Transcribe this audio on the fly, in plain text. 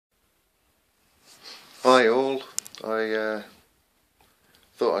Hi all, I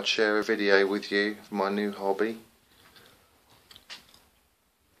thought I'd share a video with you of my new hobby.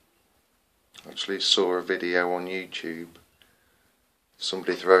 Actually saw a video on YouTube,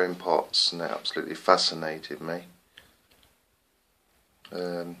 somebody throwing pots, and it absolutely fascinated me.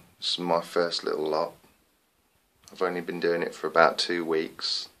 This is my first little lot. I've only been doing it for about 2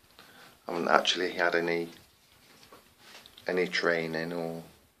 weeks. I haven't actually had any training or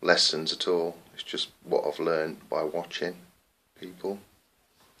lessons at all. It's just what I've learned by watching people.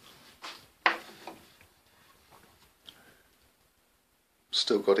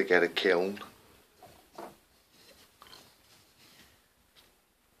 Still got to get a kiln.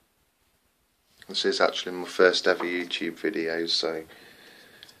 This is actually my first ever YouTube video, so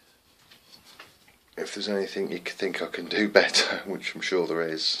if there's anything you think I can do better, which I'm sure there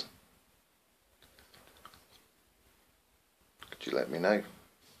is, could you let me know,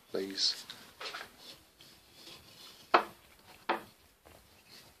 please?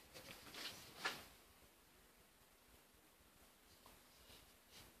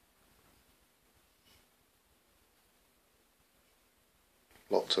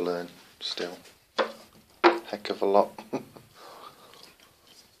 Lot to learn still. Heck of a lot.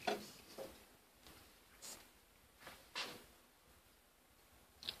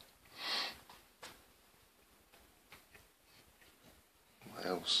 What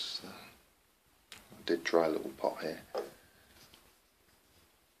else? I did try a little pot here.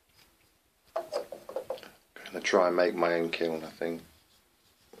 Gonna try and make my own kiln, I think.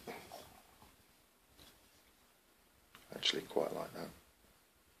 Actually quite like that.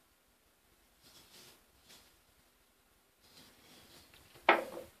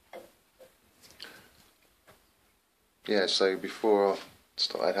 Yeah, so before I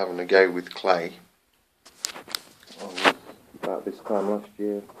started having a go with clay, about this time last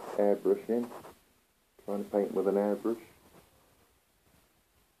year, airbrushing, trying to paint with an airbrush.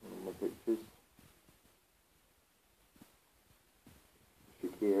 My pictures.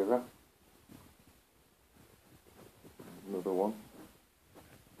 Shakira. Another one.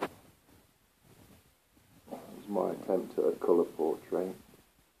 That was my attempt at a colour portrait.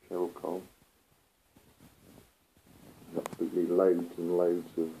 Charcoal. Absolutely loads and loads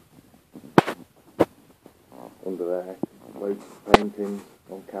of under there, loads of paintings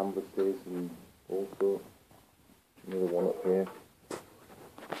on canvases and all sorts. Another one up here,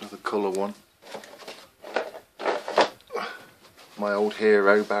 another colour one. My old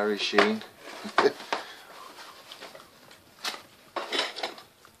hero Barry Sheen. Don't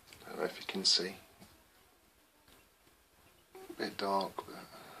know if you can see. A bit dark, but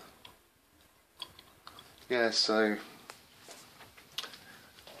yeah. So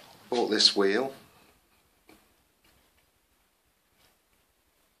bought this wheel.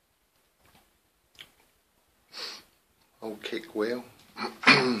 Old kick wheel.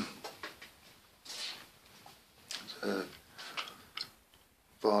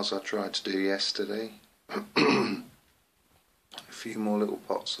 Vase I tried to do yesterday. A few more little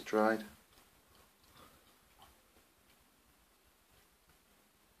pots I tried.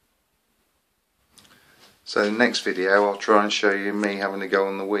 So next video I'll try and show you me having to go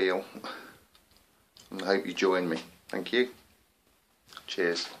on the wheel, and I hope you join me. Thank you.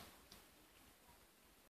 Cheers.